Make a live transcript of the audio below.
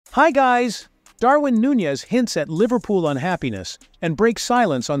Hi guys! Darwin Nunez hints at Liverpool unhappiness and breaks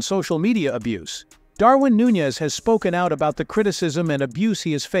silence on social media abuse. Darwin Nunez has spoken out about the criticism and abuse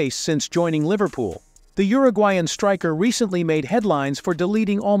he has faced since joining Liverpool. The Uruguayan striker recently made headlines for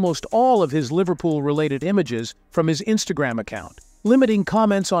deleting almost all of his Liverpool-related images from his Instagram account, limiting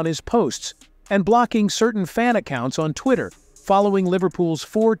comments on his posts, and blocking certain fan accounts on Twitter following Liverpool's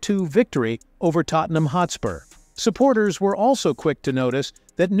 4-2 victory over Tottenham Hotspur. Supporters were also quick to notice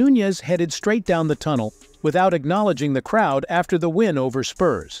that Nunez headed straight down the tunnel without acknowledging the crowd after the win over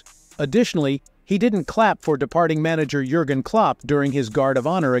Spurs. Additionally, he didn't clap for departing manager Jurgen Klopp during his guard of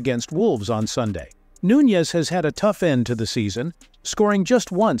honor against Wolves on Sunday. Nunez has had a tough end to the season, scoring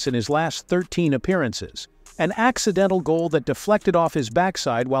just once in his last 13 appearances, an accidental goal that deflected off his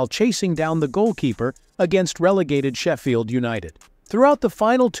backside while chasing down the goalkeeper against relegated Sheffield United. Throughout the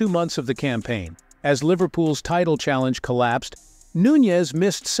final 2 months of the campaign, as Liverpool's title challenge collapsed, Nunez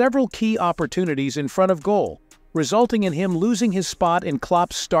missed several key opportunities in front of goal, resulting in him losing his spot in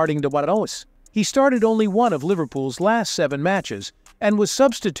Klopp's starting duos. He started only one of Liverpool's last 7 matches and was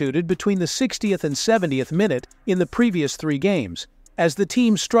substituted between the 60th and 70th minute in the previous 3 games, as the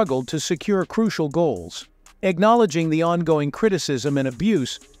team struggled to secure crucial goals. Acknowledging the ongoing criticism and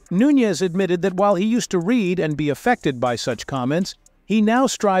abuse, Nunez admitted that while he used to read and be affected by such comments, he now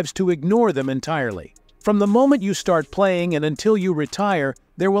strives to ignore them entirely. From the moment you start playing and until you retire,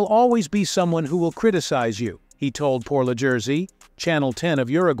 there will always be someone who will criticize you, he told Por La Jersey, Channel 10 of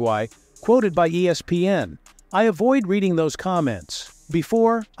Uruguay, quoted by ESPN. I avoid reading those comments.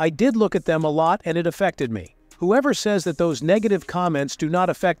 Before, I did look at them a lot and it affected me. Whoever says that those negative comments do not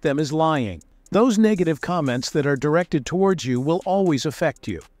affect them is lying. Those negative comments that are directed towards you will always affect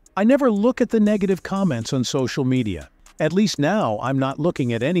you. I never look at the negative comments on social media. At least now, I'm not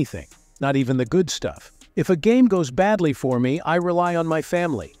looking at anything, not even the good stuff. If a game goes badly for me, I rely on my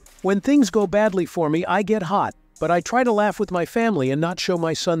family. When things go badly for me, I get hot, but I try to laugh with my family and not show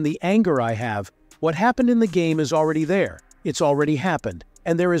my son the anger I have. What happened in the game is already there. It's already happened,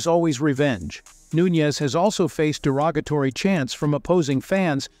 and there is always revenge. Nunez has also faced derogatory chants from opposing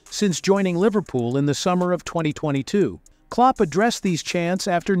fans since joining Liverpool in the summer of 2022. Klopp addressed these chants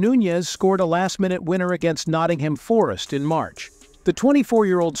after Nunez scored a last-minute winner against Nottingham Forest in March. The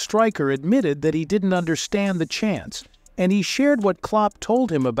 24-year-old striker admitted that he didn't understand the chants, and he shared what Klopp told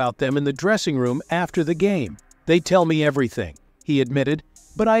him about them in the dressing room after the game. They tell me everything, he admitted,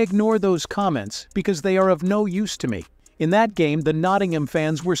 but I ignore those comments because they are of no use to me. In that game, the Nottingham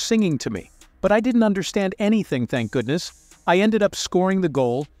fans were singing to me, but I didn't understand anything, thank goodness. I ended up scoring the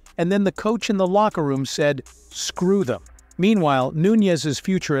goal, and then the coach in the locker room said, "Screw them." Meanwhile, Nunez's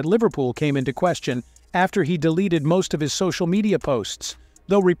future at Liverpool came into question after he deleted most of his social media posts,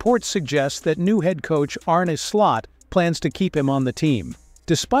 though reports suggest that new head coach Arne Slot plans to keep him on the team.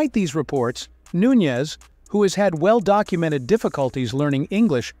 Despite these reports, Nunez, who has had well-documented difficulties learning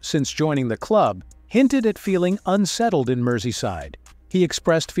English since joining the club, hinted at feeling unsettled in Merseyside. He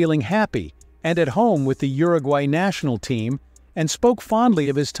expressed feeling happy and at home with the Uruguay national team and spoke fondly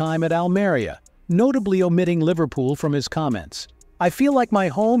of his time at Almeria, notably omitting Liverpool from his comments. I feel like my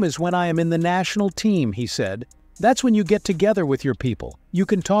home is when I am in the national team, he said. That's when you get together with your people. You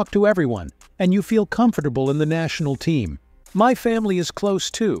can talk to everyone, and you feel comfortable in the national team. My family is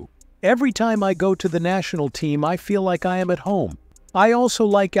close too. Every time I go to the national team, I feel like I am at home. I also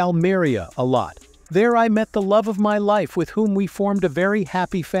like Almeria a lot. There I met the love of my life with whom we formed a very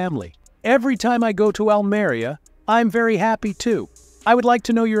happy family. Every time I go to Almeria, I'm very happy too. I would like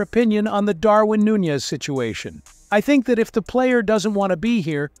to know your opinion on the Darwin Nunez situation. I think that if the player doesn't want to be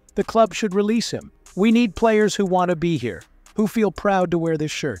here, the club should release him. We need players who want to be here, who feel proud to wear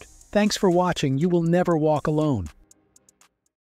this shirt. Thanks for watching. You will never walk alone.